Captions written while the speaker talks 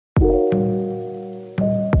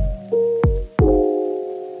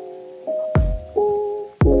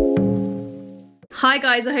Hi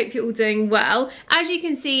guys, I hope you're all doing well. As you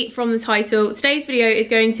can see from the title, today's video is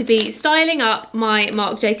going to be styling up my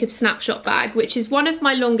Marc Jacobs Snapshot bag, which is one of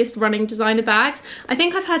my longest running designer bags. I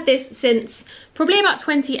think I've had this since probably about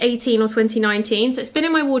 2018 or 2019, so it's been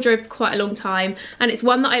in my wardrobe for quite a long time, and it's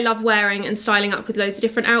one that I love wearing and styling up with loads of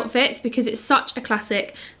different outfits because it's such a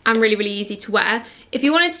classic and really easy to wear. If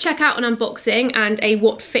you wanted to check out an unboxing and a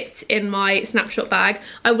what fits in my Snapshot bag,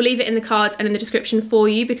 I will leave it in the cards and in the description for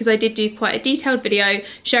you because I did do quite a detailed video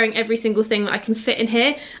sharing every single thing that I can fit in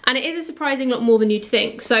here, and it is a surprising lot more than you'd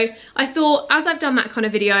think. So I thought, as I've done that kind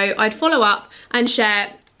of video, I'd follow up and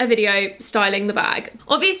share a video styling the bag.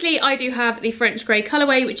 Obviously I do have the French grey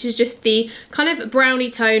colourway, which is just the kind of browny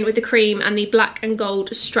tone with the cream and the black and gold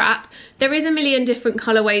strap. There is a million different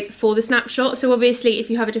colourways for the Snapshot, so obviously if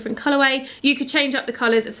you have a different colourway you could change up the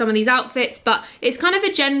colours of some of these outfits, but it's kind of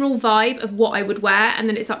a general vibe of what I would wear, and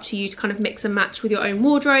then it's up to you to kind of mix and match with your own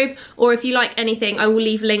wardrobe, or if you like anything I will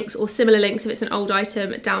leave links or similar links if it's an old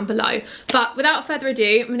item down below. But without further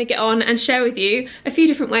ado, I'm going to get on and share with you a few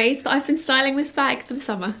different ways that I've been styling this bag for the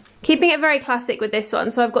summer. Keeping it very classic with this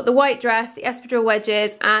one, so I've got the white dress, the espadrille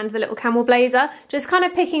wedges and the little camel blazer, just kind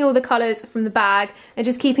of picking all the colours from the bag and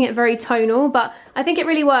just keeping it very tonal, but I think it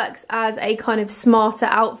really works as a kind of smarter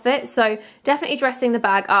outfit, so definitely dressing the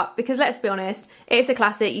bag up because let's be honest, it's a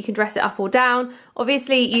classic, you can dress it up or down.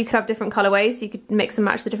 Obviously you could have different colourways, so you could mix and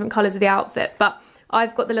match the different colours of the outfit, but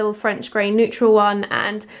I've got the little French grey neutral one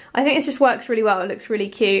and I think this just works really well. It looks really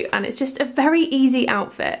cute and it's just a very easy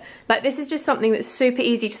outfit. Like, this is just something that's super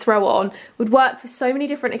easy to throw on, would work for so many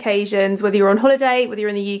different occasions, whether you're on holiday, whether you're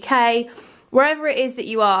in the UK, wherever it is that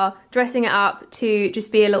you are, dressing it up to just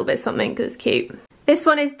be a little bit something that's cute. This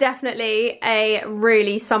one is definitely a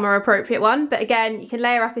really summer appropriate one, but again, you can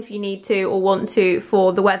layer up if you need to or want to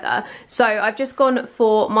for the weather. So I've just gone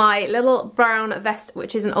for my little brown vest,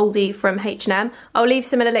 which is an oldie from H&M. I'll leave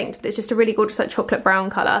similar linked, but it's just a really gorgeous like chocolate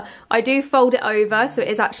brown colour. I do fold it over, so it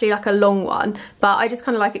is actually like a long one, but I just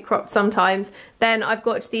kind of like it cropped sometimes. Then I've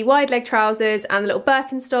got the wide leg trousers and the little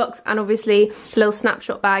Birkenstocks and obviously the little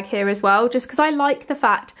Snapshot bag here as well, just because I like the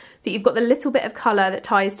fact that you've got the little bit of colour that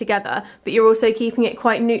ties together, but you're also keeping it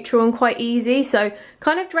quite neutral and quite easy, so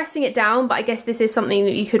kind of dressing it down, but I guess this is something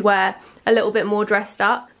that you could wear a little bit more dressed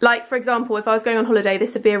up. Like, for example, if I was going on holiday,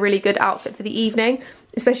 this would be a really good outfit for the evening,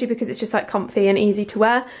 especially because it's just like comfy and easy to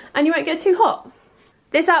wear, and you won't get too hot.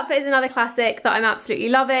 This outfit is another classic that I'm absolutely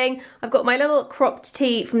loving. I've got my little cropped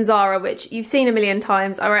tee from Zara, which you've seen a million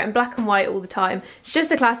times. I wear it in black and white all the time. It's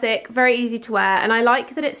just a classic, very easy to wear, and I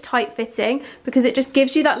like that it's tight fitting because it just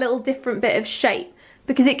gives you that little different bit of shape.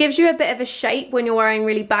 Because it gives you a bit of a shape when you're wearing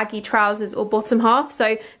really baggy trousers or bottom half.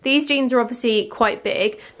 So these jeans are obviously quite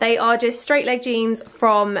big. They are just straight leg jeans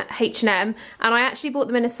from H&M, and I actually bought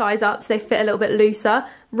them in a size up so they fit a little bit looser.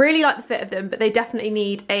 Really like the fit of them, but they definitely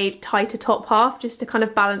need a tighter top half just to kind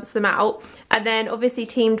of balance them out. And then obviously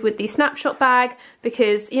teamed with the Snapshot bag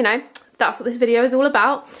because, you know, that's what this video is all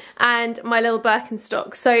about, and my little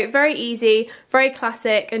Birkenstock. So very easy, very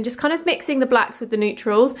classic, and just kind of mixing the blacks with the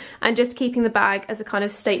neutrals and just keeping the bag as a kind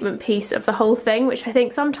of statement piece of the whole thing, which I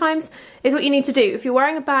think sometimes is what you need to do. If you're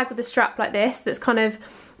wearing a bag with a strap like this that's kind of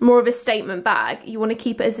more of a statement bag, you want to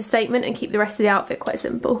keep it as a statement and keep the rest of the outfit quite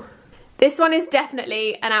simple. This one is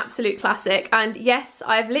definitely an absolute classic, and yes,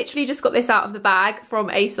 I've literally just got this out of the bag from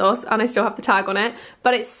ASOS and I still have the tag on it,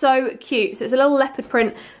 but it's so cute. So it's a little leopard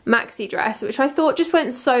print maxi dress, which I thought just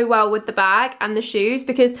went so well with the bag and the shoes,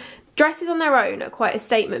 because dresses on their own are quite a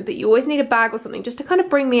statement, but you always need a bag or something just to kind of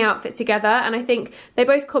bring the outfit together, and I think they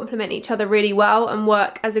both complement each other really well and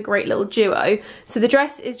work as a great little duo. So the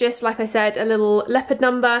dress is just, like I said, a little leopard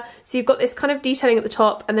number, so you've got this kind of detailing at the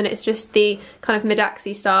top, and then it's just the kind of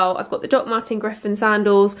mid-axie style. I've got the Doc Martin Griffin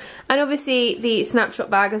sandals and obviously the Snapshot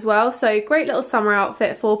bag as well, so great little summer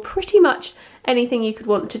outfit for pretty much anything you could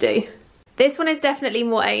want to do. This one is definitely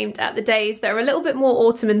more aimed at the days that are a little bit more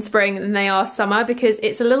autumn and spring than they are summer, because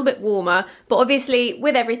it's a little bit warmer, but obviously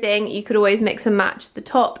with everything you could always mix and match the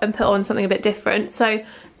top and put on something a bit different. So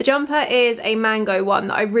the jumper is a mango one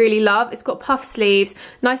that I really love. It's got puff sleeves,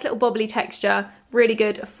 nice little bobbly texture, really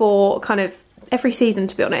good for kind of every season,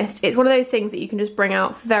 to be honest. It's one of those things that you can just bring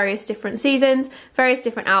out for various different seasons, various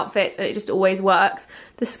different outfits, and it just always works.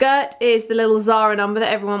 The skirt is the little Zara number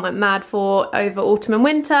that everyone went mad for over autumn and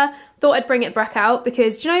winter. Thought I'd bring it back out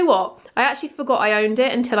because, do you know what? I actually forgot I owned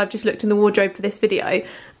it until I've just looked in the wardrobe for this video,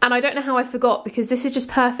 and I don't know how I forgot because this is just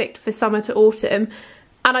perfect for summer to autumn,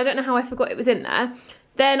 and I don't know how I forgot it was in there.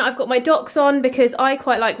 Then I've got my Docs on because I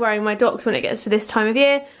quite like wearing my Docs when it gets to this time of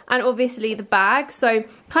year, and obviously the bag. So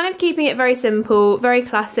kind of keeping it very simple, very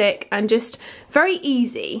classic, and just very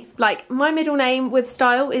easy. Like, my middle name with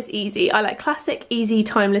style is easy. I like classic, easy,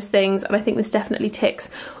 timeless things, and I think this definitely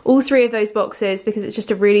ticks all three of those boxes because it's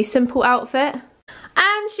just a really simple outfit.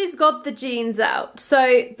 And she's got the jeans out.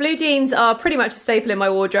 So blue jeans are pretty much a staple in my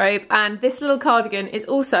wardrobe, and this little cardigan is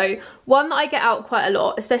also one that I get out quite a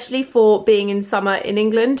lot, especially for being in summer in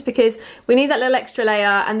England, because we need that little extra layer,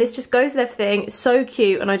 and this just goes with everything. It's so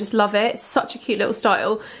cute and I just love it. It's such a cute little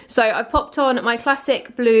style. So I've popped on my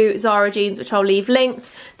classic blue Zara jeans, which I'll leave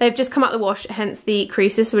linked. They've just come out the wash, hence the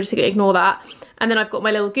creases, so we're just gonna ignore that. And then I've got my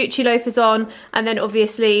little Gucci loafers on, and then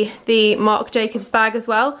obviously the Marc Jacobs bag as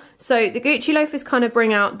well. So the Gucci loafers kind of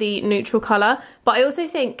bring out the neutral colour, but I also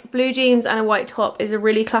think blue jeans and a white top is a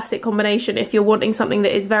really classic combination if you're wanting something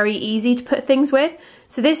that is very easy to put things with.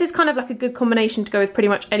 So this is kind of like a good combination to go with pretty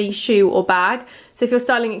much any shoe or bag. So if you're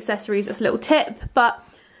styling accessories, that's a little tip, but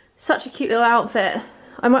such a cute little outfit.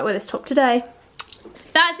 I might wear this top today.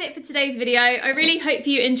 That's it for today's video. I really hope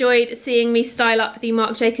you enjoyed seeing me style up the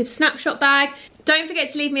Marc Jacobs Snapshot bag. Don't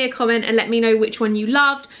forget to leave me a comment and let me know which one you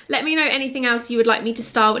loved. Let me know anything else you would like me to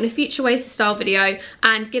style in a future ways to style video,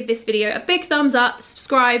 and give this video a big thumbs up,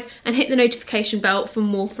 subscribe, and hit the notification bell for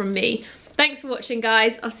more from me. Thanks for watching,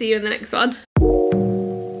 guys. I'll see you in the next one.